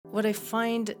what I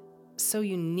find so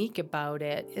unique about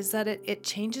it is that it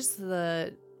changes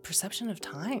the perception of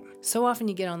time. So often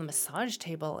you get on the massage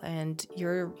table and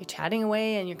you're chatting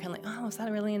away and you're kind of like, oh, is that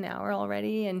really an hour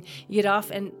already? And you get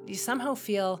off and you somehow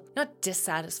feel not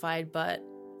dissatisfied, but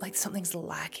like something's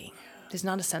lacking. There's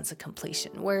not a sense of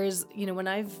completion. Whereas, when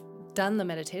I've done the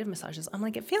meditative massages, I'm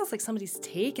like, it feels like somebody's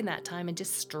taken that time and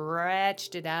just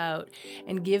stretched it out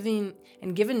and given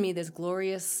me this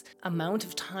glorious amount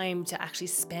of time to actually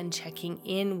spend checking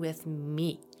in with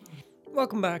me.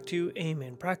 Welcome back to Aim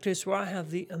in Practice, where I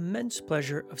have the immense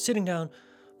pleasure of sitting down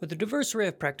with a diverse array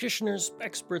of practitioners,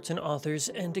 experts, and authors,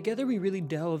 and together we really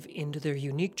delve into their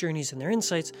unique journeys and their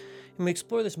insights, and we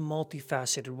explore this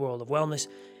multifaceted world of wellness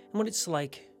and what it's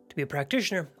like to be a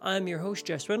practitioner. I'm your host,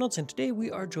 Jess Reynolds, and today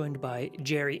we are joined by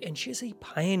Geri, and she is a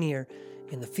pioneer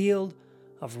in the field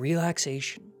of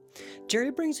relaxation.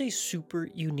 Geri brings a super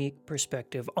unique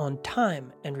perspective on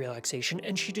time and relaxation,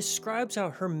 and she describes how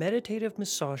her meditative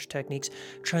massage techniques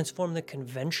transform the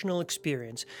conventional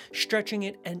experience, stretching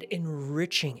it and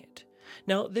enriching it.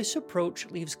 Now, this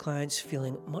approach leaves clients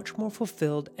feeling much more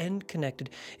fulfilled and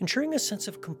connected, ensuring a sense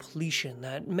of completion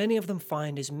that many of them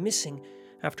find is missing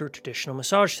after a traditional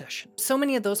massage session. So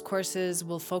many of those courses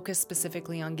will focus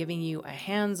specifically on giving you a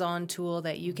hands-on tool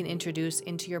that you can introduce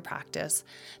into your practice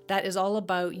that is all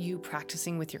about you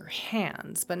practicing with your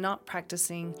hands, but not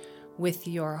practicing with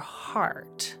your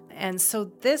heart. And so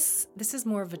this is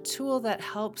more of a tool that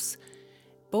helps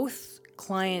both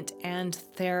client and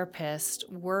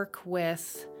therapist work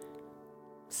with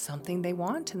something they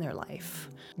want in their life.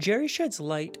 Geri sheds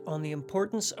light on the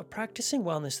importance of practicing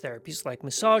wellness therapies like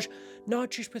massage,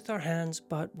 not just with our hands,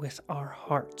 but with our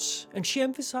hearts. And she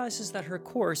emphasizes that her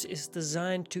course is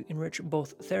designed to enrich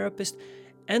both therapist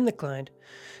and the client,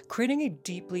 creating a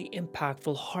deeply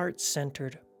impactful,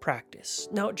 heart-centered practice.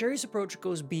 Now, Geri's approach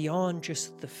goes beyond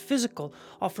just the physical,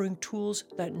 offering tools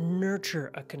that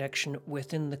nurture a connection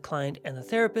within the client and the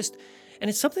therapist, and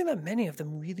it's something that many of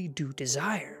them really do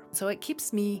desire. So it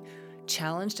keeps me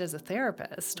challenged as a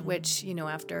therapist, which,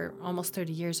 after almost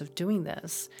 30 years of doing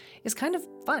this, is kind of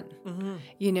fun,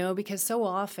 because so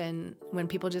often when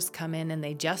people just come in and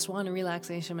they just want a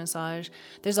relaxation massage,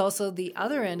 there's also the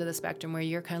other end of the spectrum where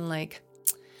you're kind of like,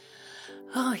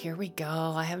 oh, here we go.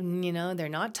 I have, they're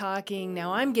not talking.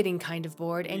 Now I'm getting kind of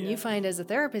bored. And you find as a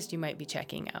therapist, you might be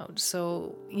checking out.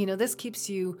 So, this keeps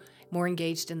you more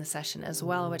engaged in the session as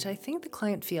well, which I think the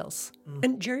client feels.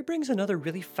 And Geri brings another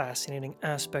really fascinating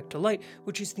aspect to light,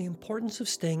 which is the importance of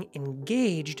staying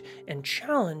engaged and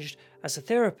challenged as a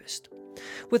therapist.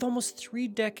 With almost 3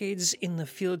 decades in the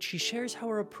field, she shares how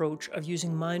her approach of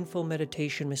using mindful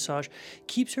meditation massage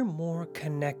keeps her more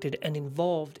connected and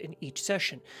involved in each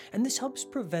session. And this helps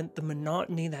prevent the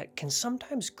monotony that can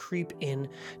sometimes creep in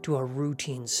to our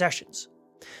routine sessions.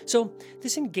 So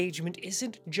this engagement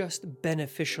isn't just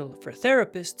beneficial for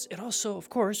therapists, it also, of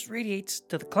course, radiates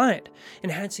to the client,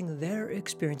 enhancing their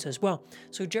experience as well.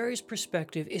 So Geri's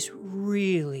perspective is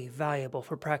really valuable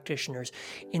for practitioners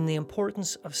in the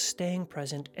importance of staying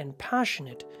present and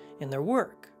passionate in their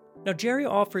work. Now, Geri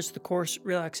offers the course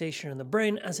Relaxation in the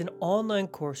Brain as an online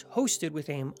course hosted with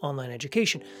AIM Online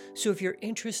Education. So if you're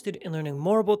interested in learning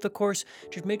more about the course,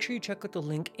 just make sure you check out the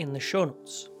link in the show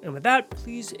notes. And with that,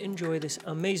 please enjoy this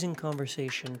amazing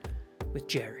conversation with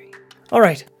Geri. All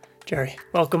right, Geri,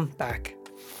 welcome back.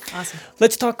 Awesome.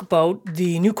 Let's talk about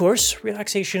the new course,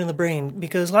 Relaxation in the Brain,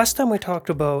 because last time we talked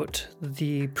about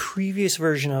the previous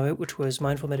version of it, which was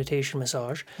mindful meditation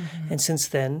massage. And since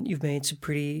then, you've made some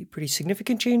pretty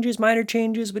significant changes, minor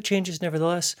changes, but changes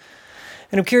nevertheless.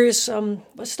 And I'm curious,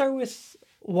 let's start with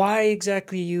why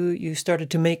exactly you started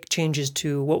to make changes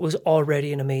to what was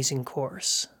already an amazing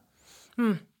course.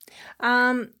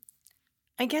 I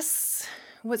guess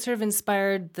what sort of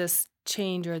inspired this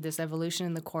change or this evolution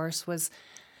in the course was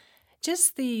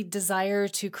just the desire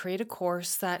to create a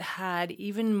course that had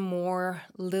even more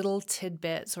little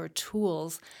tidbits or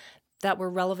tools that were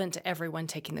relevant to everyone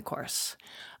taking the course.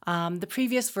 The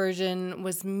previous version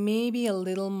was maybe a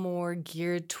little more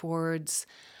geared towards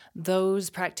those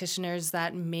practitioners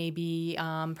that may be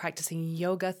practicing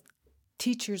yoga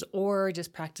teachers or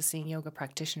just practicing yoga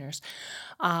practitioners.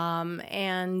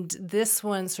 And this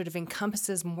one sort of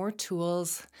encompasses more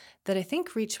tools that I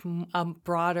think reach a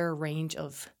broader range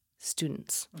of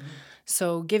students.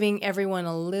 So giving everyone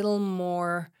a little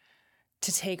more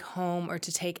to take home or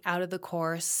to take out of the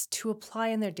course to apply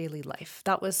in their daily life.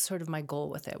 That was sort of my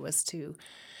goal with it, was to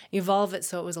evolve it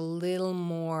so it was a little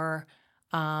more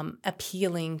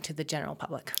appealing to the general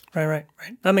public. Right.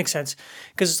 That makes sense.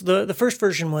 Because the first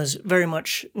version was very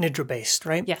much Nidra-based,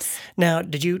 right? Yes. Now,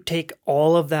 did you take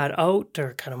all of that out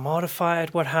or kind of modify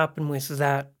it? What happened with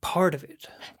that part of it?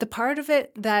 The part of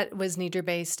it that was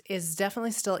Nidra-based is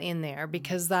definitely still in there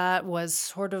because that was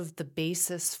sort of the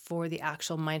basis for the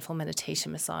actual mindful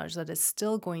meditation massage that is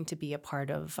still going to be a part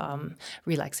of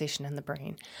relaxation in the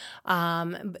brain.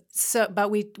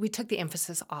 But we took the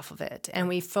emphasis off of it and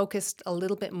we focused a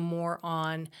little bit more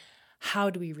on how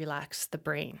do we relax the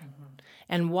brain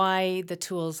and why the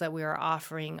tools that we are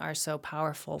offering are so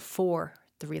powerful for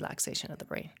the relaxation of the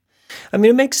brain. I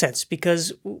mean, it makes sense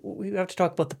because we have to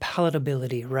talk about the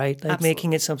palatability, right? Like Absolutely.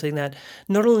 making it something that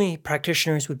not only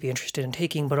practitioners would be interested in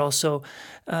taking, but also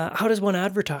how does one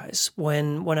advertise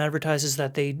when one advertises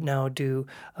that they now do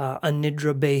a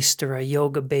Nidra-based or a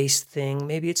yoga-based thing?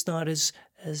 Maybe it's not as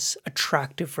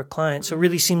attractive for clients. So it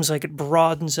really seems like it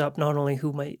broadens up not only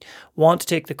who might want to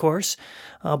take the course,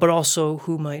 but also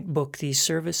who might book these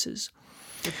services.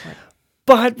 Good point.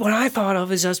 But what I thought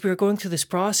of is as we were going through this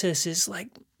process is like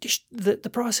the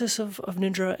process of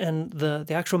Nidra and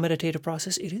the actual meditative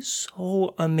process, it is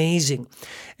so amazing.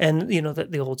 And, you know,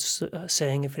 the old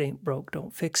saying, if it ain't broke,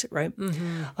 don't fix it, right?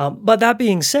 But that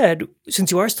being said,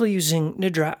 since you are still using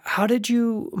Nidra, how did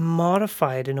you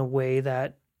modify it in a way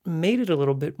that made it a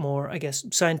little bit more, I guess,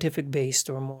 scientific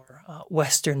based or more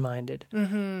Western minded?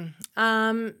 When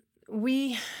I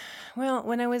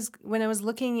was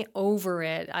looking over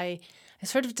it, I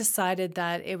sort of decided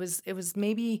that it was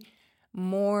maybe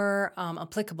more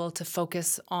applicable to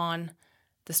focus on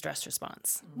the stress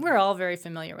response. We're all very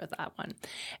familiar with that one.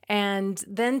 And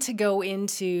then to go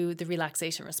into the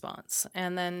relaxation response.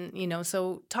 And then, you know,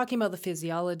 so talking about the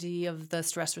physiology of the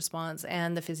stress response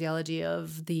and the physiology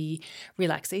of the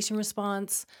relaxation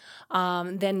response,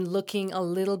 then looking a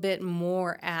little bit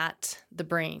more at the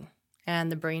brain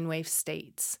and the brainwave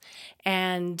states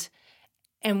and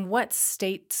what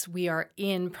states we are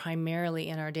in primarily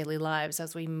in our daily lives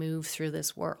as we move through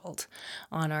this world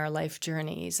on our life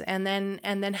journeys. And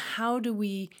then how do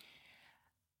we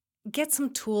get some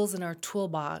tools in our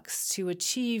toolbox to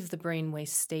achieve the brainwave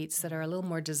states that are a little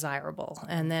more desirable?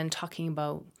 And then talking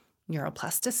about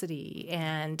neuroplasticity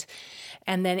and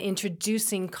then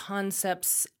introducing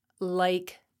concepts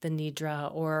like the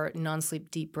Nidra or non-sleep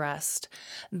deep rest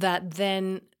that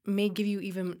then may give you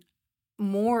even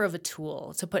more of a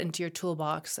tool to put into your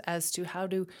toolbox as to how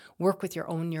to work with your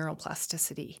own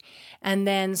neuroplasticity. And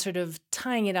then sort of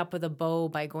tying it up with a bow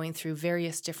by going through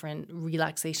various different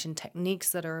relaxation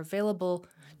techniques that are available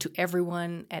to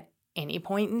everyone at any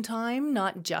point in time,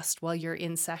 not just while you're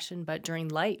in session, but during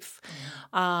life.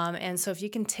 And so if you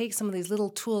can take some of these little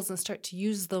tools and start to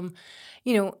use them,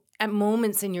 you know, at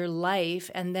moments in your life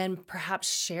and then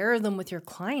perhaps share them with your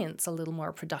clients a little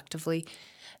more productively,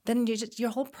 then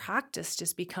your whole practice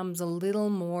just becomes a little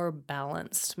more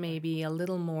balanced, maybe a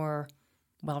little more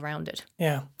well-rounded.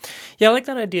 Yeah, I like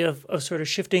that idea of sort of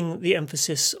shifting the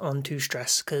emphasis onto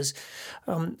stress because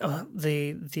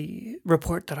the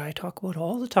report that I talk about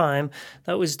all the time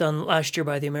that was done last year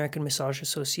by the American Massage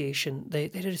Association, they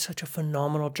did such a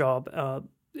phenomenal job,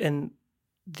 and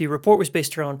the report was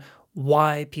based around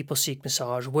why people seek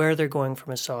massage, where they're going for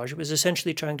massage. It was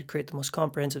essentially trying to create the most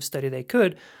comprehensive study they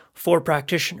could for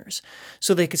practitioners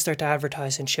so they could start to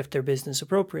advertise and shift their business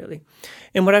appropriately.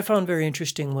 And what I found very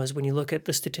interesting was when you look at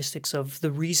the statistics of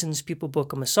the reasons people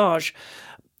book a massage,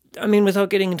 I mean, without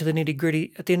getting into the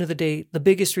nitty-gritty, at the end of the day, the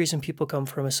biggest reason people come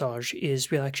for a massage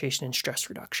is relaxation and stress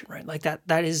reduction, right? Like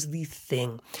that is the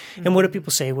thing. And what do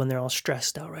people say when they're all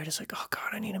stressed out, right? It's like, oh God,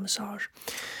 I need a massage.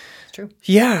 True.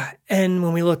 Yeah. And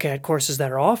when we look at courses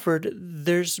that are offered,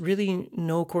 there's really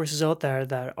no courses out there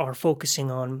that are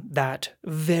focusing on that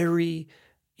very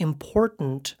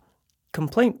important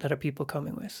complaint that people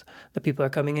are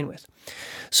coming in with.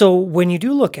 So when you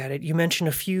do look at it, you mentioned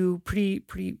a few pretty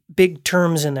big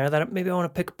terms in there that maybe I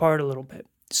want to pick apart a little bit.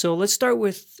 So let's start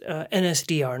with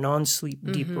NSDR,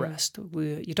 non-sleep deep rest.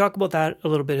 You talk about that a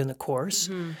little bit in the course.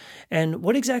 And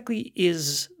what exactly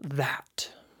is that?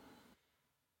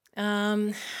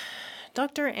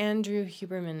 Dr. Andrew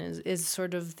Huberman is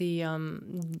sort of the,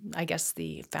 I guess,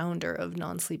 the founder of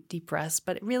non-sleep deep rest,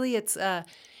 but really it's a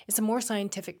more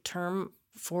scientific term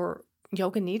for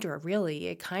yoga nidra, really.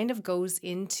 It kind of goes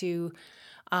into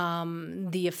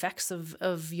the effects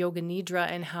of yoga nidra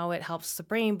and how it helps the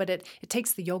brain, but it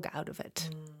takes the yoga out of it.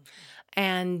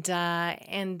 And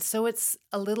so it's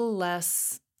a little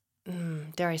less,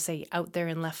 dare I say, out there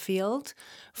in left field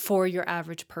for your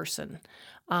average person.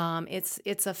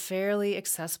 It's a fairly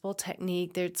accessible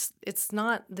technique. It's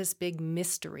not this big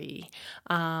mystery,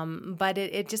 but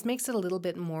it just makes it a little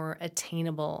bit more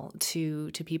attainable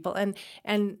to people,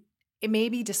 and it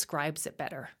maybe describes it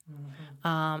better,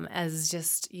 as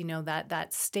just that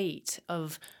state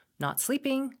of not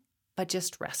sleeping but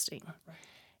just resting,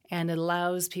 and it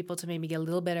allows people to maybe get a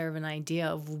little better of an idea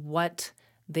of what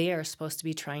they are supposed to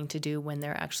be trying to do when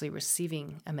they're actually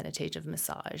receiving a meditative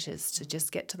massage, is to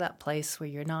just get to that place where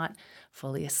you're not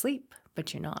fully asleep,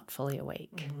 but you're not fully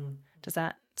awake. Does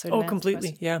that sort of answer the completely.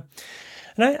 question? Yeah.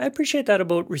 And I appreciate that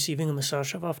about receiving a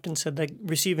massage. I've often said that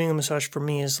receiving a massage for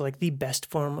me is like the best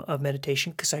form of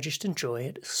meditation because I just enjoy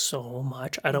it so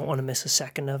much. I don't want to miss a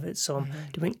second of it. So I'm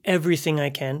doing everything I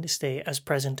can to stay as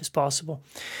present as possible.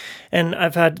 And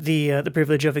I've had the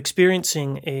privilege of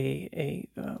experiencing a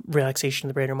relaxation of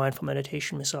the brain or mindful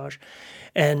meditation massage.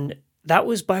 And that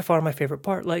was by far my favorite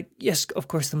part. Like, yes, of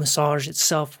course, the massage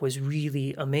itself was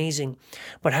really amazing,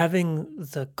 but having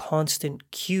the constant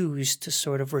cues to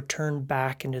sort of return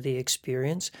back into the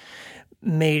experience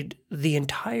made the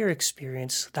entire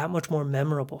experience that much more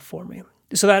memorable for me.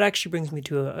 So that actually brings me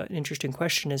to an interesting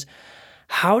question: is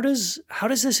how does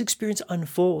this experience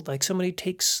unfold? Like, somebody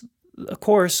takes a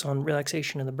course on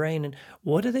relaxation in the brain, and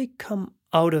what do they come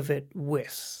out of it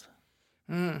with?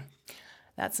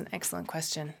 That's an excellent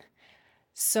question.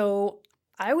 So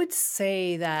I would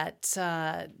say that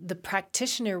the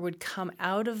practitioner would come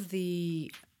out of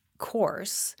the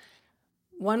course,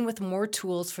 one, with more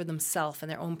tools for themselves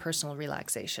and their own personal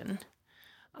relaxation.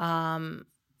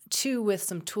 Two, with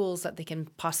some tools that they can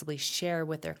possibly share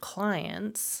with their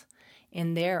clients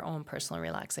in their own personal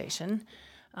relaxation.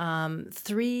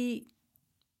 Three,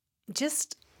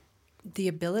 just the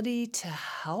ability to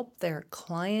help their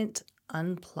client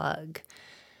unplug.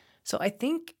 So I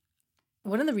think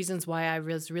one of the reasons why I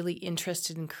was really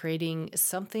interested in creating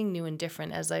something new and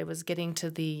different as I was getting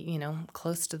to the,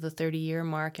 close to the 30-year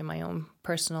mark in my own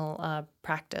personal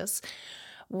practice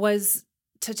was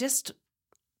to just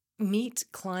meet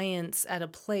clients at a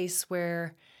place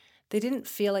where they didn't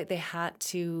feel like they had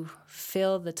to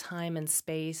fill the time and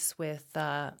space with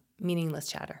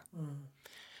meaningless chatter.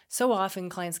 So often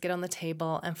clients get on the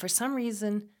table and for some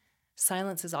reason,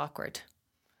 silence is awkward.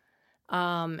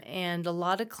 And a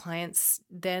lot of clients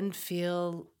then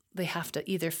feel they have to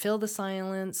either fill the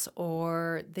silence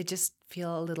or they just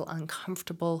feel a little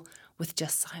uncomfortable with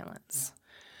just silence.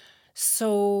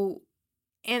 So,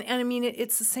 and I mean,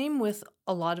 it's the same with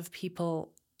a lot of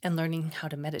people and learning how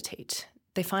to meditate.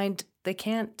 They find they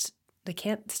can't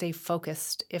stay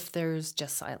focused if there's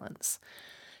just silence.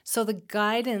 So the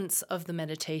guidance of the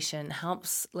meditation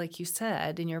helps, like you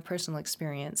said, in your personal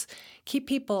experience, keep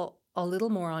people a little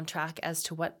more on track as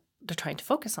to what they're trying to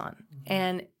focus on.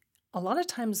 And a lot of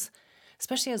times,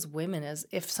 especially as women, is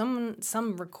if some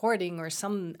recording or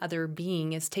some other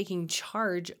being is taking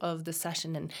charge of the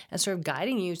session and sort of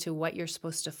guiding you to what you're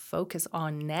supposed to focus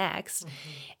on next,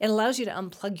 it allows you to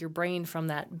unplug your brain from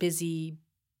that busy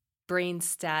brain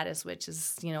status, which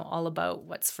is, all about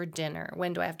what's for dinner,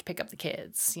 when do I have to pick up the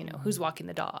kids, who's walking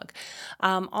the dog,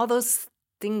 all those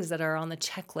things that are on the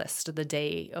checklist of the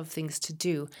day of things to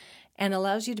do, and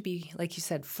allows you to be, like you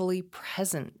said, fully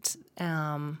present.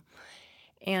 And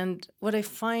what I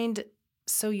find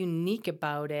so unique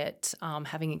about it,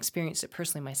 having experienced it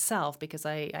personally myself, because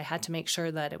I had to make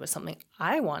sure that it was something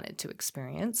I wanted to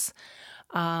experience,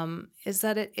 is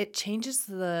that it changes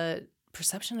the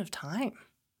perception of time.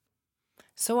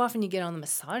 So often you get on the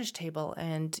massage table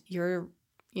and you're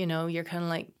kind of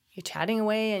like, you're chatting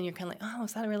away and you're kind of like, oh,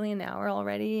 is that really an hour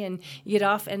already? And you get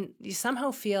off and you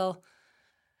somehow feel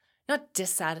not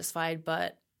dissatisfied,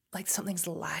 but like something's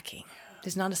lacking.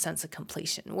 There's not a sense of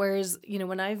completion. Whereas,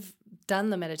 when I've done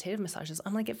the meditative massages,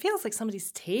 I'm like, it feels like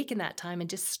somebody's taken that time and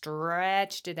just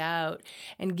stretched it out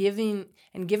and given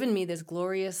me this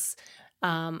glorious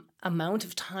amount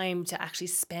of time to actually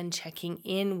spend checking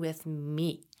in with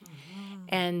me.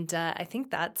 And I think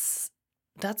that's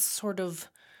sort of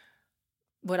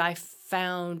what I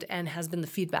found and has been the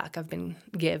feedback I've been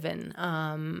given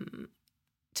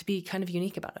to be kind of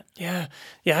unique about it. Yeah,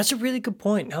 that's a really good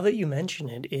point. Now that you mention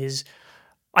it, is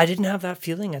I didn't have that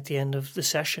feeling at the end of the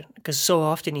session, because so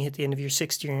often you hit the end of your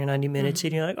 60 or your 90 minutes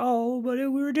and you're like, oh, but we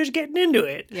were just getting into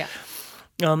it. Yeah.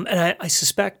 And I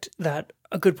suspect that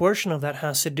a good portion of that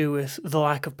has to do with the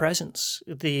lack of presence.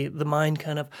 The mind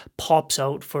kind of pops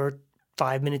out for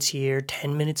 5 minutes here,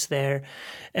 10 minutes there,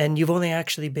 and you've only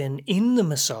actually been in the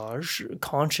massage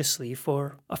consciously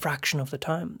for a fraction of the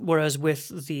time. Whereas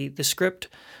with the script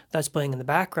that's playing in the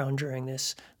background during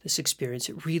this experience,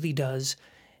 it really does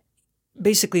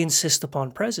basically insist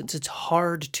upon presence. It's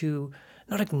hard to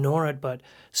not ignore it, but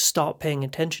stop paying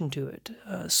attention to it.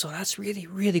 So that's really,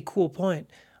 really cool point.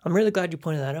 I'm really glad you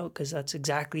pointed that out, because that's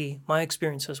exactly my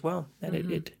experience as well. That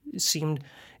it seemed,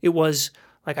 it was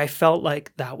like I felt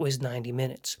like that was 90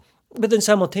 minutes. But then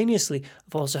simultaneously,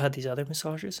 I've also had these other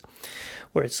massages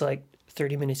where it's like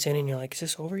 30 minutes in and you're like, is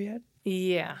this over yet?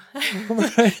 Yeah.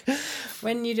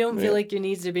 When you don't feel like your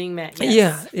needs are being met.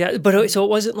 Yes. Yeah. But so it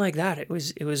wasn't like that. It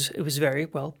was very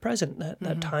well present.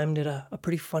 That time did a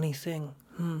pretty funny thing.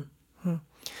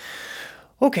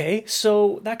 Okay,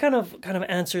 so that kind of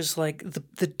answers like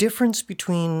the difference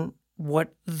between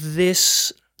what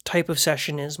this type of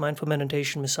session is, mindful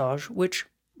meditation massage, which,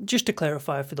 just to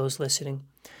clarify for those listening,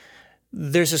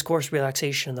 there's this course,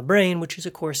 Relaxation in the Brain, which is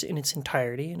a course in its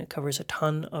entirety, and it covers a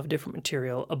ton of different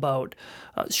material about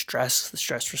stress, the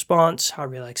stress response, how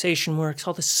relaxation works,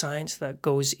 all the science that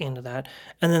goes into that.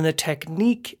 And then the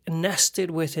technique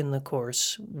nested within the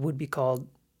course would be called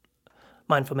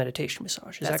mindful meditation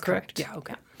massage. Is that correct? Yeah,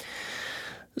 okay.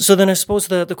 So then I suppose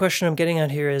the question I'm getting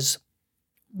at here is,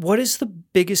 what is the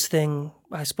biggest thing,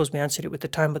 I suppose we answered it with the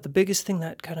time, but the biggest thing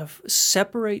that kind of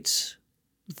separates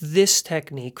this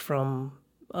technique from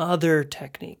other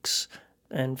techniques?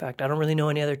 In fact, I don't really know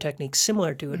any other techniques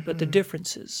similar to it, but the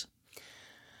differences.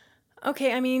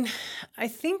 Okay, I mean, I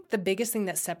think the biggest thing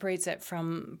that separates it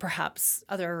from perhaps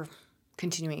other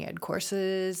continuing ed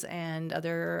courses and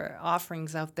other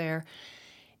offerings out there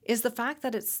is the fact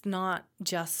that it's not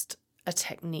just a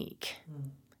technique,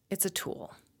 it's a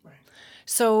tool. Right.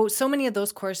 So many of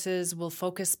those courses will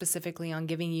focus specifically on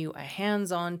giving you a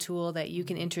hands-on tool that you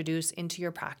can introduce into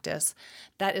your practice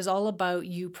that is all about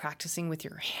you practicing with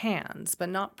your hands, but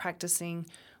not practicing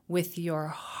with your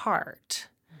heart.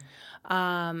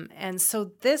 And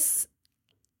so this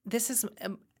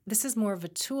is more of a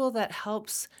tool that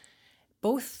helps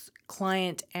both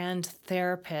client and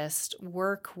therapist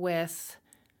work with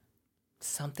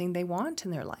something they want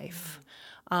in their life.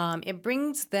 It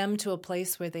brings them to a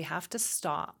place where they have to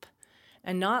stop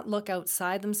and not look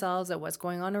outside themselves at what's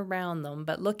going on around them,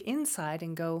 but look inside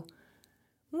and go,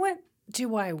 what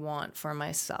do I want for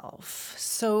myself?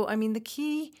 So, I mean, the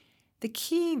key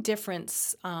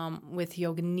difference with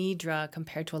Yoga Nidra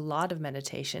compared to a lot of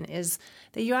meditation is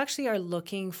that you actually are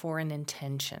looking for an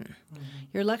intention.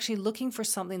 You're actually looking for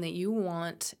something that you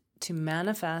want to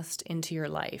manifest into your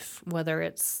life, whether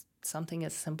it's something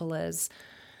as simple as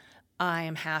I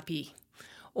am happy,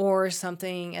 or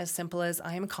something as simple as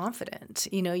I am confident.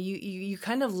 You know, you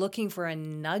kind of looking for a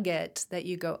nugget that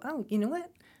you go, oh, you know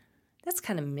what? That's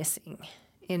kind of missing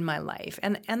in my life.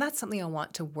 And that's something I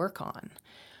want to work on.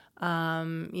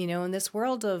 You know, in this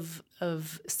world of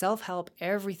self-help,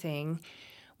 everything,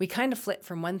 we kind of flip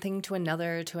from one thing to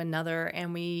another,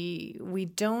 and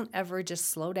we don't ever just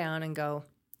slow down and go,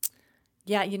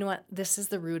 yeah, you know what? This is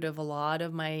the root of a lot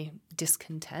of my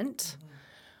discontent.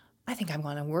 I think I'm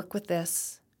going to work with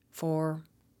this for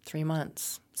 3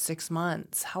 months, 6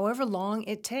 months, however long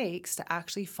it takes to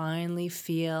actually finally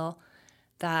feel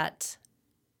that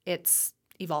it's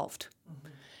evolved.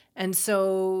 And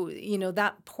so, you know,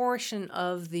 that portion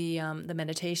of the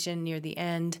meditation near the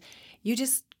end, you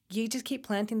just keep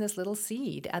planting this little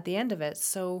seed at the end of it.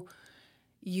 So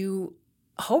you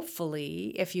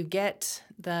hopefully, if you get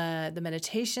the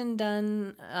meditation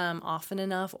done often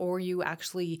enough, or you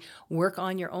actually work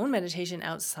on your own meditation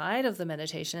outside of the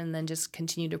meditation and then just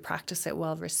continue to practice it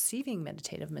while receiving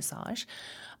meditative massage,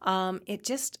 it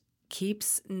just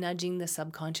keeps nudging the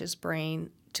subconscious brain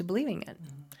to believing it.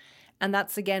 And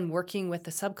that's, again, working with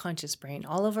the subconscious brain.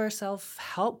 All of our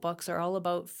self-help books are all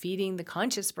about feeding the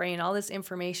conscious brain all this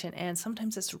information, and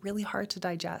sometimes it's really hard to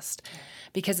digest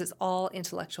because it's all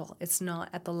intellectual. It's not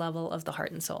at the level of the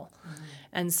heart and soul.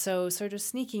 And so sort of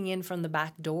sneaking in from the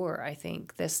back door, I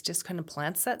think this just kind of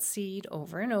plants that seed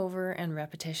over and over, and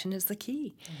repetition is the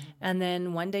key. And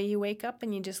then one day you wake up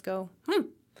and you just go,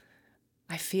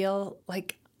 I feel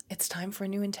like it's time for a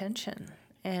new intention.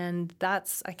 And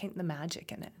that's, I think, the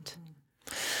magic in it.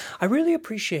 I really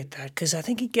appreciate that, because I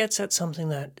think it gets at something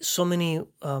that so many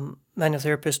manual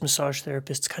therapists, massage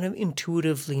therapists kind of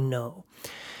intuitively know.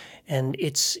 And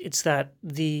it's that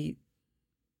the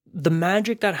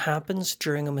magic that happens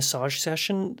during a massage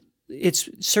session, it's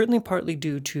certainly partly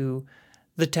due to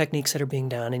the techniques that are being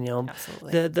done, and, you know,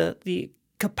 the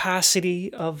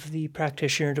capacity of the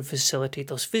practitioner to facilitate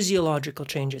those physiological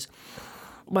changes.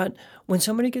 But when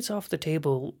somebody gets off the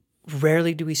table,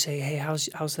 rarely do we say, hey,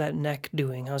 how's that neck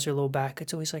doing? How's your low back?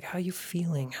 It's always like, how are you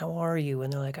feeling? How are you?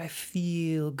 And they're like, I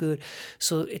feel good.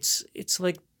 So it's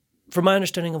like, from my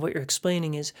understanding of what you're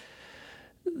explaining, is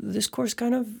this course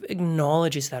kind of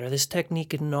acknowledges that, or this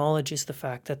technique acknowledges the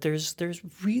fact that there's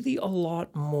really a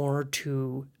lot more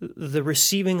to the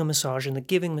receiving a massage and the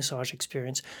giving massage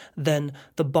experience than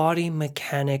the body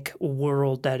mechanic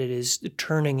world that it is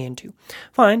turning into.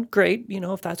 Fine, great,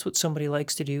 if that's what somebody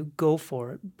likes to do, go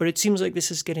for it. But it seems like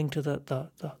this is getting to the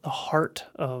heart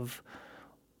of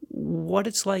what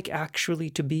it's like actually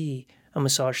to be a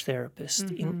massage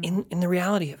therapist in the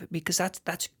reality of it, because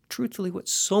that's truthfully what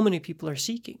so many people are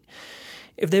seeking.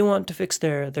 If they want to fix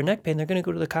their neck pain, they're going to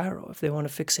go to the chiro. If they want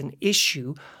to fix an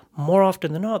issue, more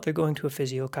often than not, they're going to a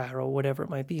physio, chiro, whatever it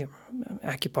might be,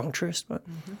 acupuncturist. But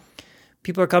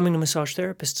people are coming to massage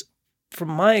therapists, from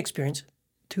my experience,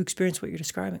 to experience what you're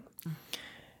describing.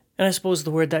 And I suppose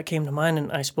the word that came to mind,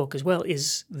 and I spoke as well,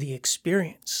 is the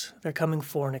experience. They're coming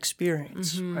for an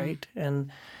experience, right? And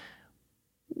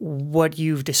what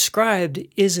you've described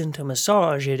isn't a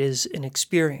massage, it is an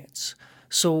experience.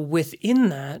 So within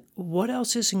that, what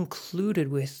else is included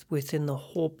within the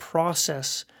whole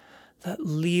process that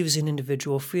leaves an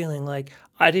individual feeling like,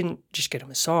 I didn't just get a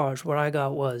massage, what I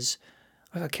got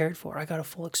cared for, I got a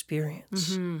full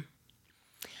experience.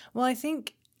 Well, I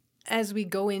think as we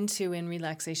go into in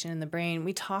relaxation in the brain,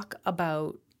 we talk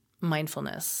about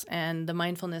mindfulness and the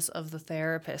mindfulness of the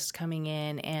therapist coming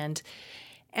in, and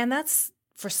that's,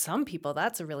 for some people,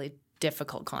 that's a really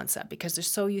difficult concept because they're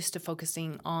so used to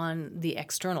focusing on the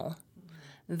external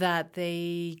that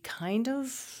they kind of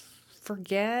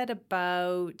forget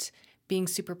about being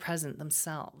super present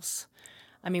themselves.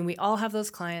 I mean, we all have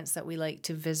those clients that we like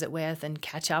to visit with and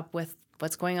catch up with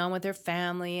what's going on with their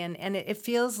family, and it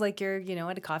feels like you're,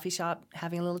 at a coffee shop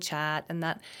having a little chat, and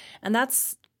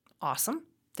that's awesome.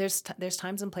 There's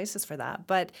times and places for that.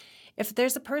 But if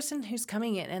there's a person who's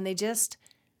coming in and they just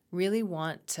really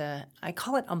want to, I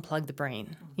call it unplug the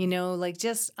brain,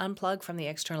 just unplug from the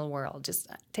external world. Just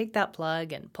take that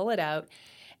plug and pull it out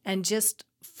and just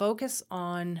focus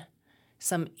on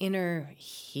some inner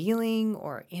healing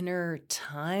or inner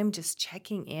time, just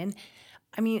checking in.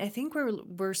 I mean, I think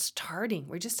we're starting.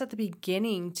 We're just at the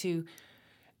beginning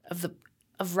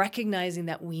of recognizing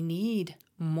that we need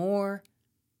more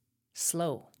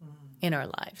slow in our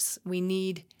lives. We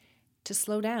need to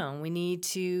slow down. We need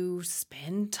to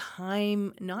spend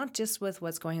time not just with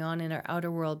what's going on in our outer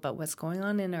world, but what's going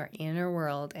on in our inner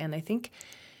world. And I think,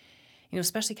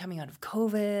 especially coming out of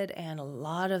COVID and a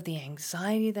lot of the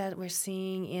anxiety that we're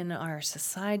seeing in our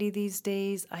society these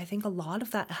days, I think a lot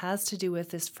of that has to do with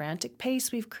this frantic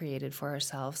pace we've created for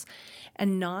ourselves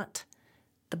and not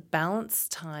the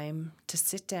balanced time to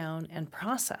sit down and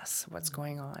process what's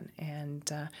going on.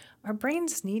 And our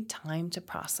brains need time to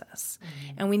process.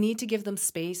 And we need to give them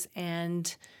space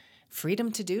and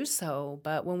freedom to do so.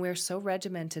 But when we're so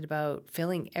regimented about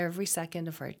filling every second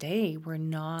of our day, we're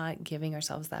not giving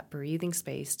ourselves that breathing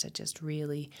space to just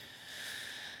really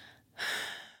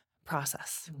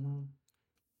process.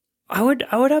 I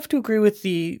would have to agree with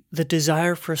the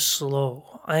desire for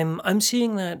slow. I'm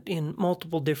seeing that in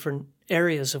multiple different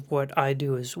areas of what I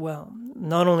do as well.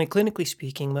 Not only clinically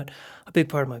speaking, but a big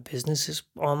part of my business is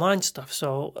online stuff.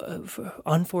 So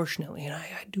unfortunately, and I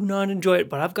do not enjoy it,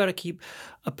 but I've got to keep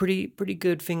a pretty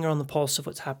good finger on the pulse of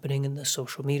what's happening in the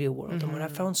social media world. And what I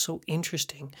found so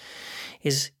interesting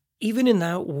is even in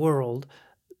that world,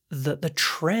 the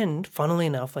trend, funnily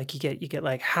enough, like you get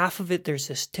like half of it, there's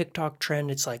this TikTok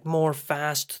trend. It's like more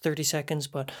fast, 30 seconds,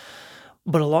 but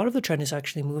a lot of the trend is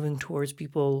actually moving towards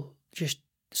people just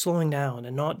slowing down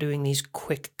and not doing these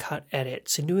quick cut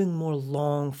edits and doing more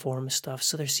long form stuff.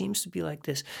 So there seems to be like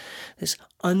this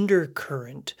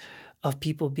undercurrent of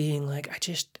people being like, I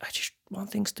just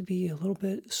want things to be a little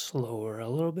bit slower, a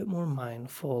little bit more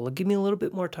mindful. Give me a little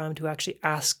bit more time to actually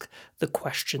ask the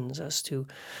questions as to,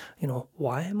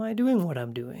 why am I doing what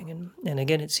I'm doing? And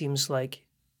again, it seems like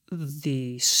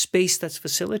the space that's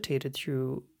facilitated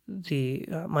through the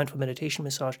mindful meditation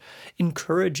massage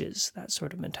encourages that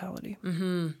sort of mentality.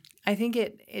 I think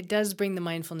it does bring the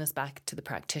mindfulness back to the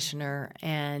practitioner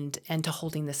and to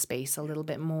holding the space a little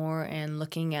bit more and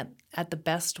looking at the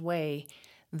best way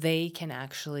they can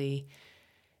actually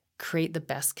create the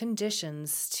best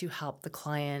conditions to help the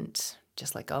client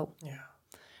just let go. Yeah.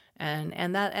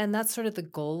 And that's sort of the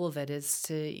goal of it, is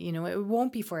to, it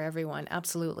won't be for everyone,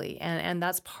 absolutely. And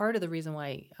that's part of the reason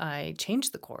why I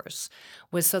changed the course,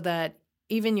 was so that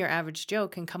even your average Joe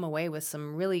can come away with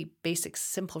some really basic,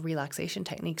 simple relaxation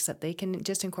techniques that they can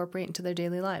just incorporate into their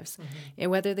daily lives. And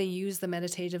whether they use the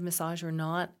meditative massage or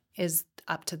not is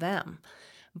up to them.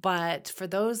 But for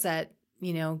those that,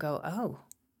 go, oh,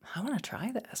 I want to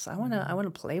try this. I want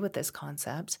to play with this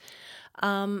concept.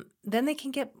 Then they can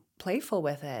get playful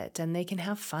with it, and they can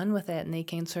have fun with it, and they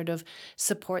can sort of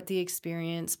support the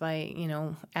experience by,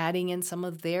 adding in some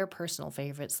of their personal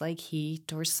favorites like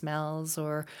heat or smells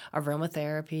or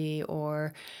aromatherapy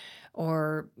or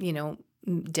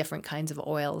different kinds of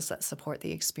oils that support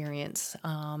the experience.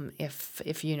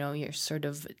 If you're sort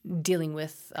of dealing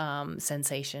with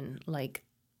sensation like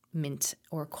mint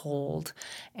or cold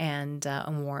and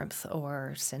warmth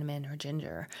or cinnamon or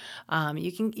ginger,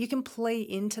 you can play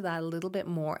into that a little bit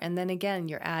more, and then again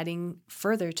you're adding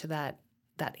further to that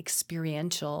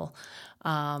experiential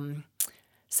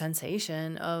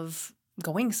sensation of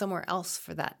going somewhere else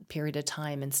for that period of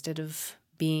time instead of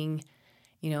being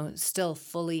still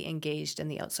fully engaged in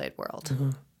the outside world.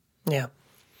 Yeah.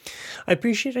 I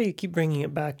appreciate how you keep bringing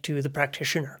it back to the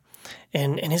practitioner.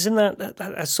 And isn't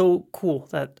that's so cool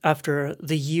that after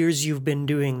the years you've been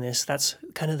doing this, that's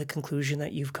kind of the conclusion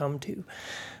that you've come to,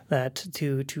 that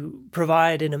to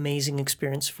provide an amazing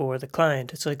experience for the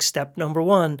client. It's like step number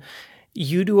one,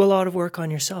 you do a lot of work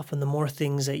on yourself, and the more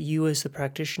things that you as the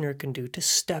practitioner can do to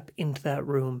step into that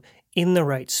room in the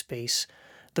right space,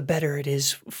 the better it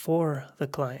is for the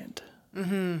client.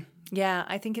 Yeah,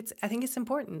 I think it's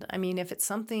important. I mean, if it's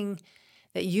something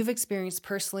that you've experienced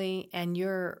personally and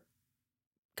you're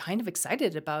kind of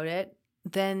excited about it,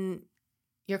 then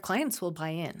your clients will buy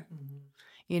in.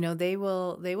 They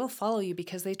will follow you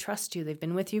because they trust you. They've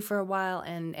been with you for a while,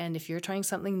 and if you're trying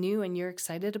something new and you're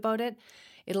excited about it,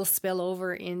 it'll spill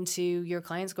over into your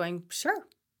clients going, sure,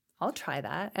 I'll try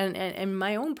that. And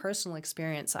my own personal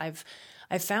experience, I've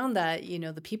found that,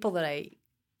 the people that I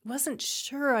wasn't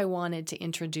sure I wanted to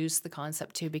introduce the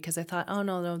concept to, because I thought, oh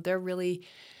no, they're really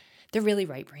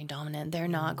right brain dominant. They're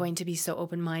not going to be so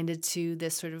open-minded to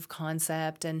this sort of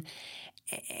concept. And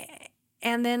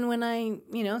then when I,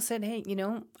 said, hey,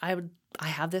 I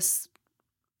have this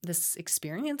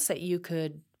experience that you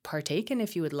could partake in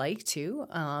if you would like to.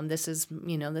 This is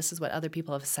what other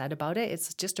people have said about it.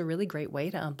 It's just a really great way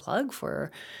to unplug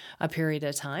for a period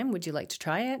of time. Would you like to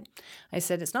try it? I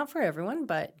said, it's not for everyone,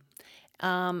 but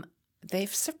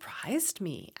they've surprised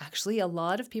me. Actually, a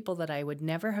lot of people that I would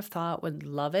never have thought would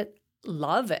love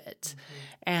it.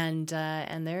 And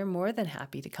they're more than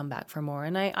happy to come back for more.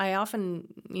 And I often,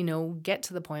 get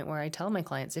to the point where I tell my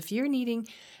clients, if you're needing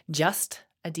just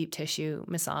a deep tissue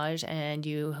massage and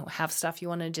you have stuff you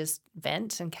want to just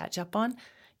vent and catch up on,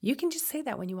 you can just say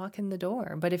that when you walk in the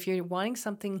door. But if you're wanting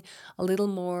something a little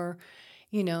more,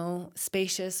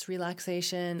 spacious,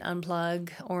 relaxation, unplug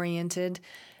oriented,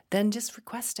 then just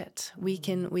request it. We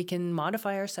can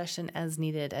modify our session as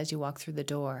needed as you walk through the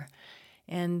door.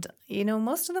 And,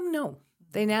 most of them know.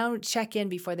 They now check in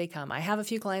before they come. I have a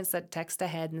few clients that text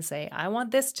ahead and say, I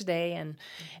want this today.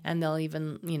 And they'll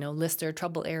even, list their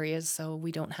trouble areas so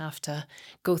we don't have to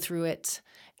go through it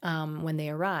when they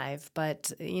arrive.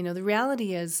 But, the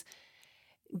reality is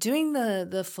doing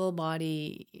the full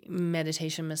body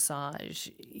meditation massage,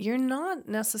 you're not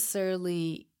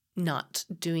necessarily not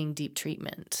doing deep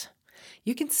treatment.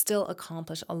 You can still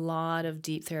accomplish a lot of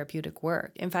deep therapeutic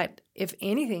work. In fact, if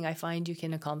anything, I find you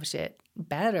can accomplish it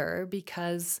better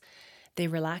because they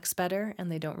relax better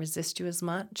and they don't resist you as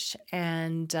much.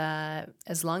 And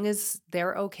as long as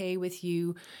they're okay with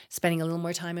you spending a little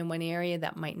more time in one area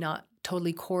that might not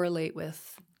totally correlate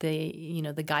with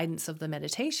the guidance of the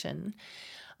meditation,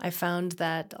 I found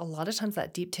that a lot of times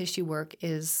that deep tissue work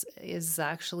is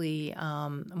actually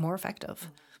more effective.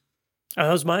 That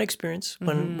was my experience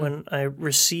when I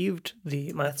received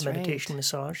my meditation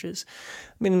massages.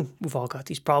 I mean, we've all got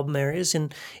these problem areas,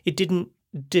 and it didn't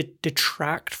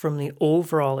detract from the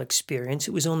overall experience.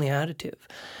 It was only additive.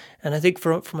 And I think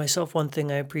for myself, one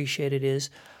thing I appreciated is,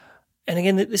 and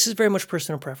again, this is very much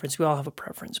personal preference. We all have a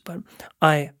preference, but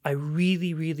I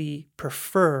really, really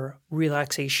prefer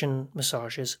relaxation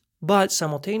massages, but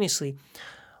simultaneously,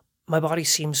 my body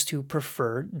seems to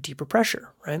prefer deeper pressure,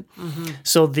 right?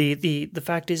 So the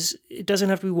fact is, it doesn't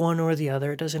have to be one or the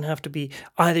other. It doesn't have to be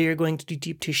either you're going to do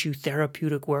deep tissue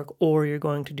therapeutic work or you're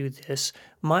going to do this.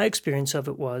 My experience of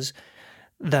it was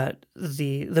that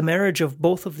the marriage of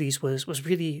both of these was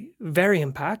really very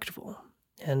impactful.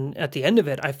 And at the end of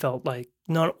it, I felt like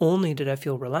not only did I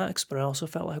feel relaxed, but I also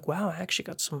felt like, wow, I actually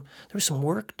there was some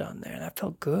work done there. That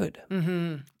felt good.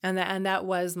 And that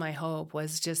was my hope,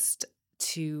 was just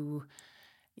to,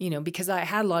 because I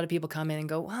had a lot of people come in and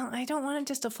go, well, I don't want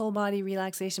just a full body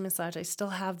relaxation massage. I still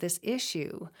have this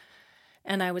issue.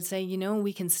 And I would say,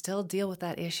 we can still deal with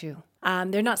that issue.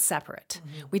 They're not separate.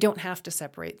 We don't have to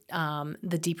separate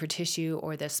the deeper tissue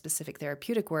or the specific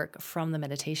therapeutic work from the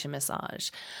meditation massage.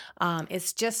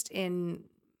 It's just in,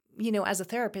 as a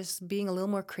therapist, being a little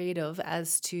more creative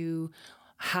as to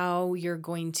how you're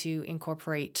going to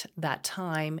incorporate that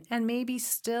time and maybe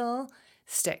still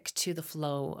stick to the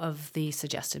flow of the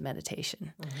suggested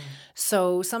meditation.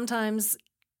 So sometimes,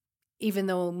 even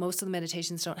though most of the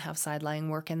meditations don't have side lying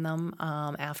work in them,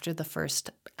 after the first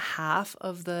half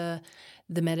of the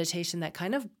meditation that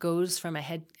kind of goes from a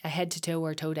head to toe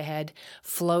or toe to head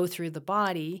flow through the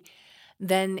body,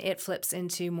 then it flips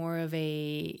into more of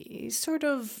a sort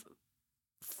of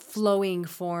flowing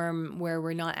form where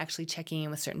we're not actually checking in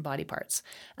with certain body parts.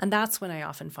 And that's when I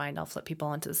often find I'll flip people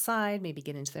onto the side, maybe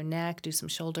get into their neck, do some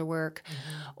shoulder work,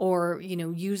 or,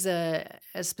 use a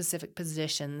specific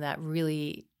position that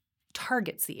really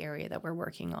targets the area that we're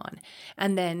working on,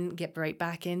 and then get right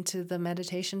back into the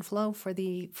meditation flow for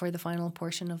the final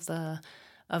portion of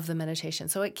the meditation.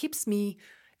 So it keeps me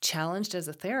challenged as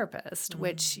a therapist,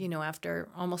 which, after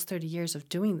almost 30 years of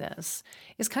doing this,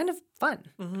 is kind of fun,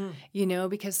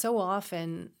 because so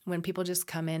often when people just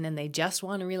come in and they just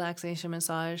want a relaxation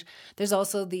massage, there's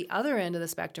also the other end of the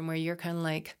spectrum where you're kind of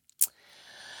like,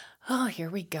 oh, here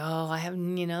we go. I have,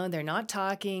 they're not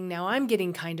talking. Now I'm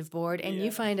getting kind of bored. And you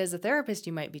find as a therapist,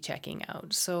 you might be checking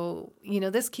out. So,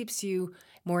 this keeps you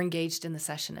more engaged in the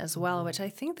session as well, which I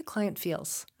think the client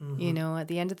feels, at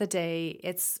the end of the day,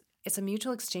 it's a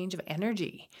mutual exchange of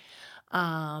energy.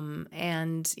 And,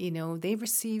 they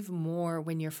receive more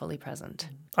when you're fully present.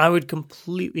 I would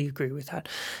completely agree with that.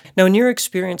 Now, in your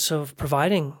experience of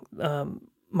providing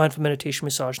mindful meditation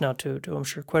massage now to I'm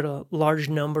sure quite a large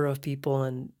number of people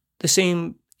and the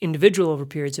same individual over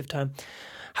periods of time,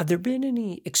 have there been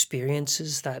any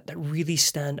experiences that really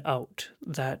stand out,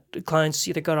 that the clients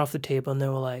either got off the table and they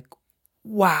were like,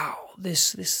 wow,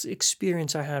 this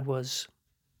experience I had was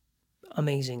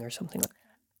amazing or something like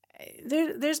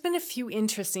that? There's been a few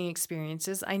interesting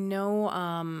experiences. I know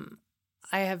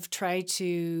I have tried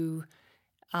to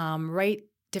write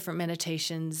different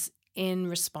meditations in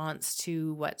response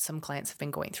to what some clients have been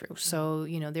going through. So,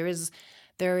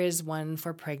 there is one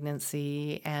for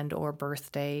pregnancy and or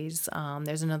birthdays.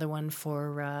 There's another one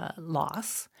for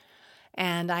loss.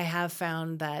 And I have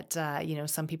found that,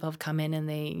 some people have come in and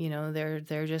they,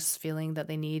 they're just feeling that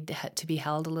they need to be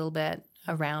held a little bit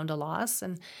around a loss.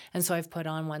 And so I've put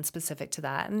on one specific to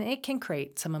that, and it can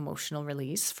create some emotional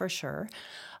release for sure.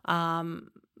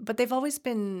 But they've always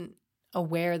been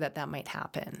aware that might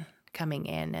happen coming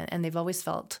in, and they've always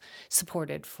felt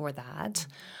supported for that.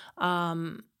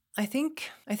 I think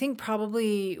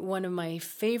probably one of my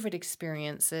favorite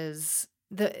experiences,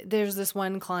 there's this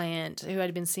one client who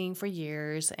I'd been seeing for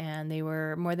years, and they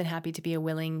were more than happy to be a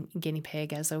willing guinea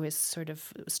pig as I was sort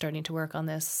of starting to work on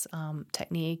this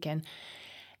technique.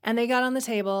 And they got on the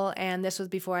table, and this was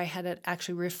before I had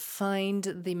actually refined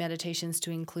the meditations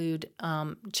to include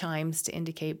chimes to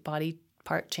indicate body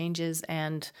part changes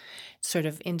and sort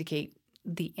of indicate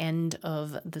the end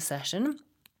of the session.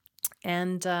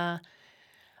 And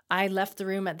I left the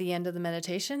room at the end of the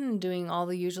meditation doing all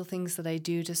the usual things that I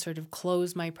do to sort of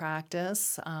close my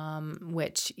practice,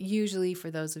 which usually,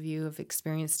 for those of you who have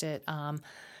experienced it,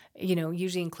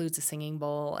 usually includes a singing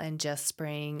bowl and just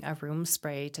spraying a room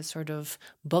spray to sort of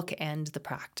bookend the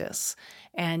practice.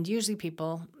 And usually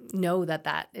people know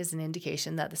that is an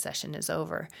indication that the session is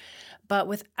over. But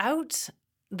without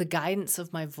the guidance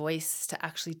of my voice to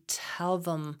actually tell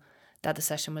them that the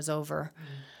session was over,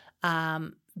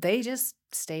 they just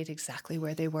stayed exactly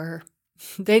where they were.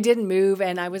 They didn't move,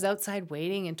 and I was outside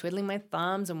waiting and twiddling my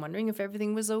thumbs and wondering if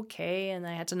everything was okay. And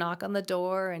I had to knock on the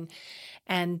door,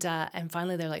 and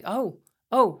finally they're like, "Oh,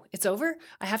 it's over.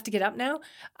 I have to get up now."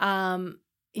 And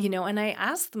I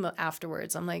asked them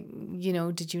afterwards. I'm like,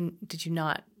 did you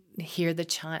not hear the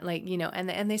chime?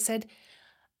 And they said,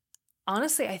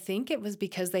 honestly, I think it was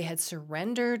because they had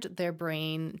surrendered their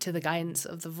brain to the guidance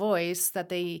of the voice that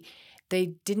they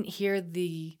didn't hear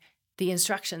the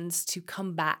instructions to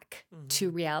come back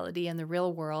to reality and the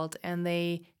real world, and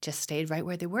they just stayed right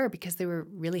where they were because they were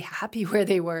really happy where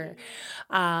they were.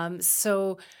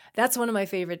 So that's one of my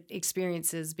favorite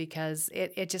experiences because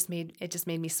it just made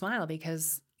me smile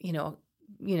because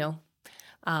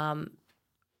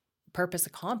purpose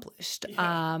accomplished.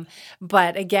 Yeah.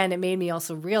 But again, it made me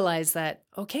also realize that,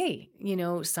 okay,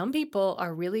 some people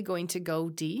are really going to go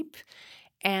deep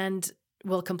and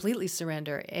will completely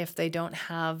surrender if they don't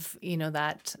have,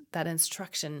 that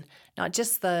instruction, not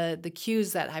just the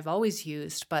cues that I've always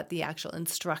used, but the actual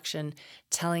instruction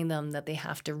telling them that they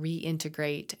have to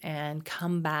reintegrate and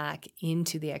come back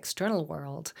into the external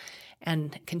world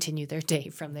and continue their day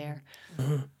from there.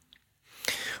 Mm-hmm.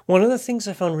 One of the things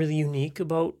I found really unique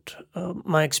about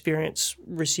my experience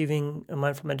receiving a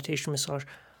mindful meditation massage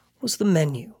was the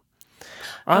menu.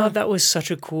 That was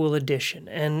such a cool addition.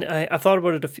 And I thought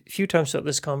about it a few times throughout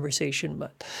this conversation,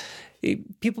 but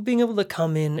people being able to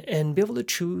come in and be able to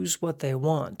choose what they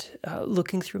want,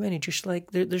 looking through menu, just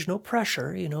like there's no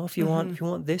pressure, if you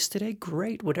want this today,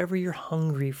 great, whatever you're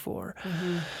hungry for.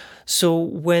 So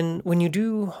when you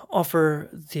do offer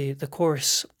the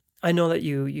course, I know that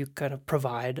you kind of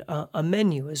provide a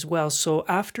menu as well. So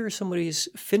after somebody's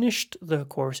finished the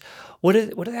course, what do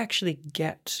they actually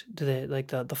get? Do they like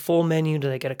the full menu? Do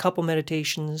they get a couple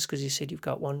meditations? Because you said you've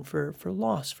got one for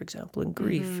loss, for example, and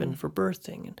grief, and for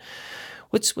birthing. And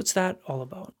what's that all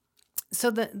about?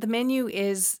 So the menu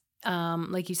is,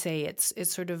 like you say, it's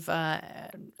sort of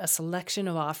a selection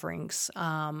of offerings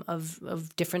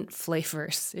of different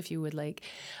flavors, if you would like.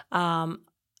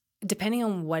 Depending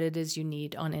on what it is you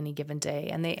need on any given day,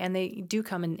 and they do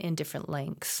come in different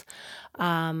lengths,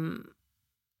 and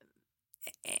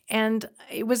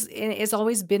it's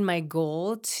always been my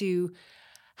goal to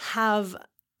have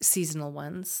seasonal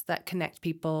ones that connect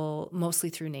people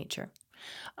mostly through nature,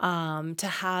 to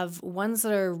have ones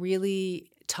that are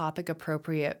really topic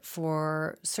appropriate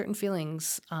for certain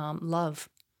feelings, love,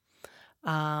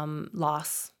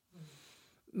 loss,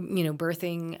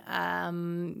 birthing,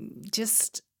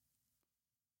 just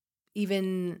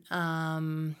even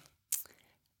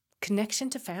connection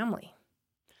to family.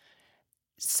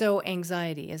 So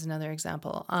anxiety is another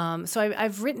example. So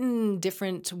I've written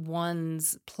different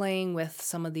ones playing with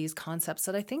some of these concepts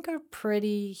that I think are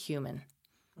pretty human.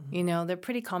 They're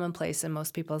pretty commonplace in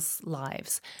most people's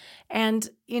lives. And,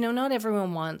 not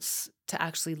everyone wants to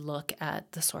actually look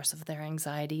at the source of their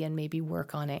anxiety and maybe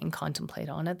work on it and contemplate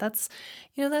on it. That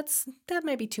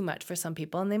might be too much for some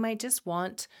people, and they might just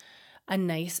want a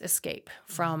nice escape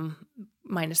from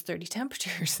minus 30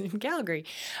 temperatures in Calgary.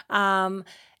 And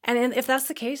if that's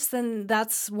the case, then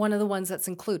that's one of the ones that's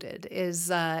included is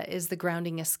the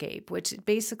grounding escape, which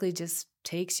basically just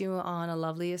takes you on a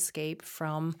lovely escape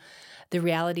from the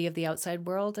reality of the outside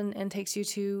world and takes you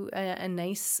to a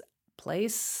nice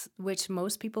place, which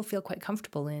most people feel quite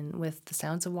comfortable in, with the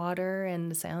sounds of water and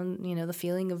the sound, the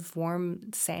feeling of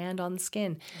warm sand on the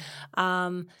skin.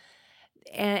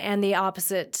 And the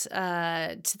opposite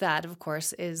to that, of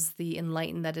course, is the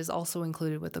enlightened that is also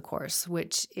included with the course,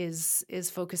 which is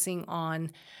focusing on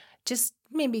just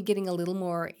maybe getting a little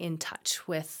more in touch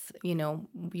with,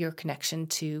 your connection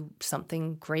to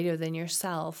something greater than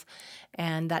yourself.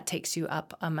 And that takes you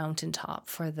up a mountaintop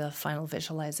for the final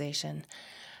visualization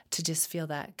to just feel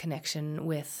that connection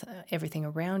with everything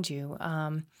around you.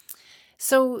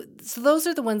 So those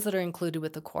are the ones that are included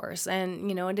with the course.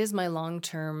 And, it is my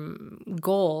long-term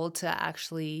goal to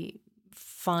actually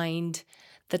find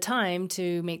the time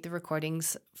to make the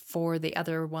recordings for the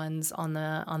other ones on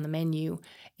the menu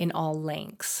in all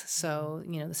lengths. So,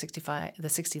 the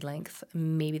 60 length,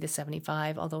 maybe the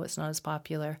 75, although it's not as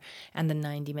popular, and the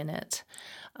 90 minute.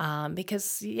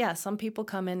 Because some people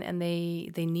come in and they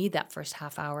need that first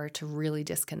half hour to really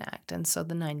disconnect. And so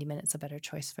the 90 minutes is a better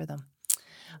choice for them.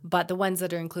 But the ones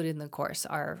that are included in the course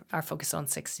are focused on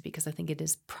 60, because I think it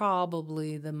is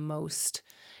probably the most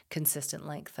consistent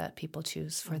length that people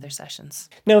choose for their sessions.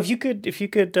 Now, if you could,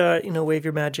 wave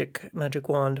your magic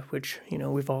wand, which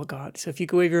we've all got. So if you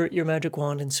could wave your magic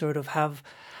wand and sort of have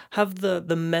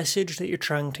the message that you're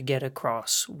trying to get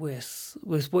across with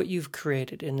what you've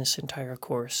created in this entire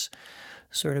course,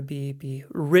 sort of be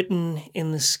written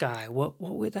in the sky, what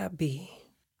would that be?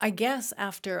 I guess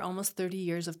after almost 30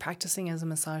 years of practicing as a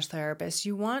massage therapist,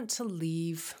 you want to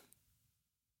leave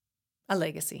a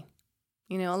legacy,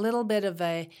 a little bit of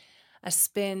a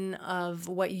spin of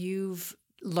what you've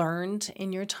learned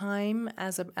in your time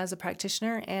as a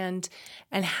practitioner, and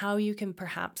how you can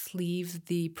perhaps leave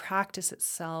the practice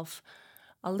itself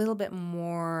a little bit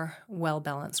more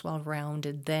well-balanced,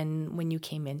 well-rounded than when you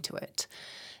came into it.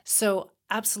 So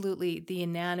absolutely, the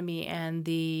anatomy and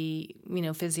the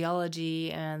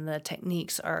physiology and the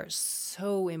techniques are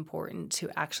so important to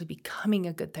actually becoming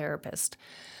a good therapist.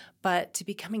 But to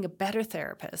becoming a better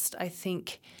therapist, I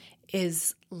think,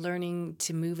 is learning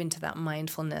to move into that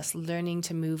mindfulness, learning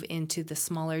to move into the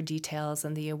smaller details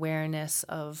and the awareness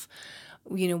of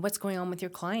what's going on with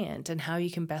your client and how you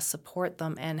can best support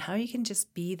them, and how you can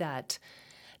just be that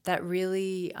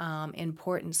really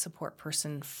important support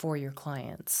person for your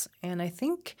clients. And I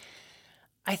think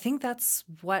that's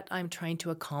what I'm trying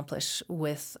to accomplish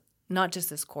with not just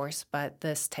this course, but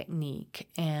this technique.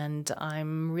 And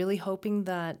I'm really hoping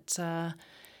that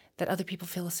other people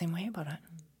feel the same way about it.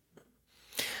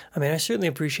 I mean, I certainly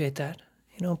appreciate that,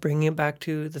 bringing it back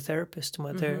to the therapist and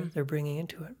what they're bringing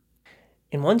into it.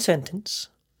 In one sentence,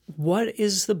 what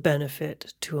is the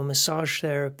benefit to a massage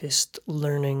therapist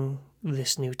learning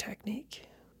this new technique?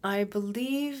 I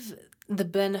believe the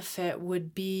benefit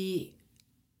would be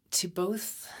to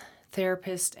both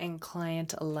therapist and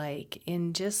client alike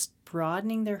in just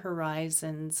broadening their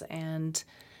horizons and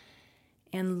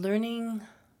learning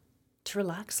to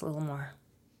relax a little more.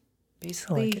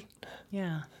 Basically, I like it.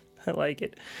 Yeah. I like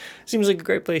it. Seems like a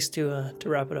great place to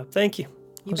wrap it up. Thank you.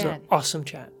 It was an awesome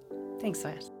chat. Thanks,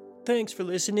 Wes. Thanks for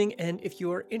listening, and if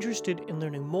you are interested in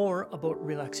learning more about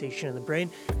relaxation in the brain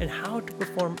and how to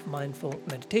perform mindful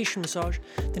meditation massage,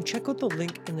 then check out the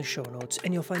link in the show notes,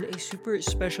 and you'll find a super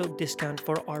special discount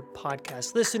for our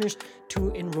podcast listeners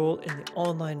to enroll in the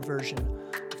online version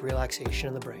of Relaxation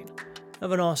in the Brain.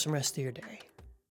 Have an awesome rest of your day.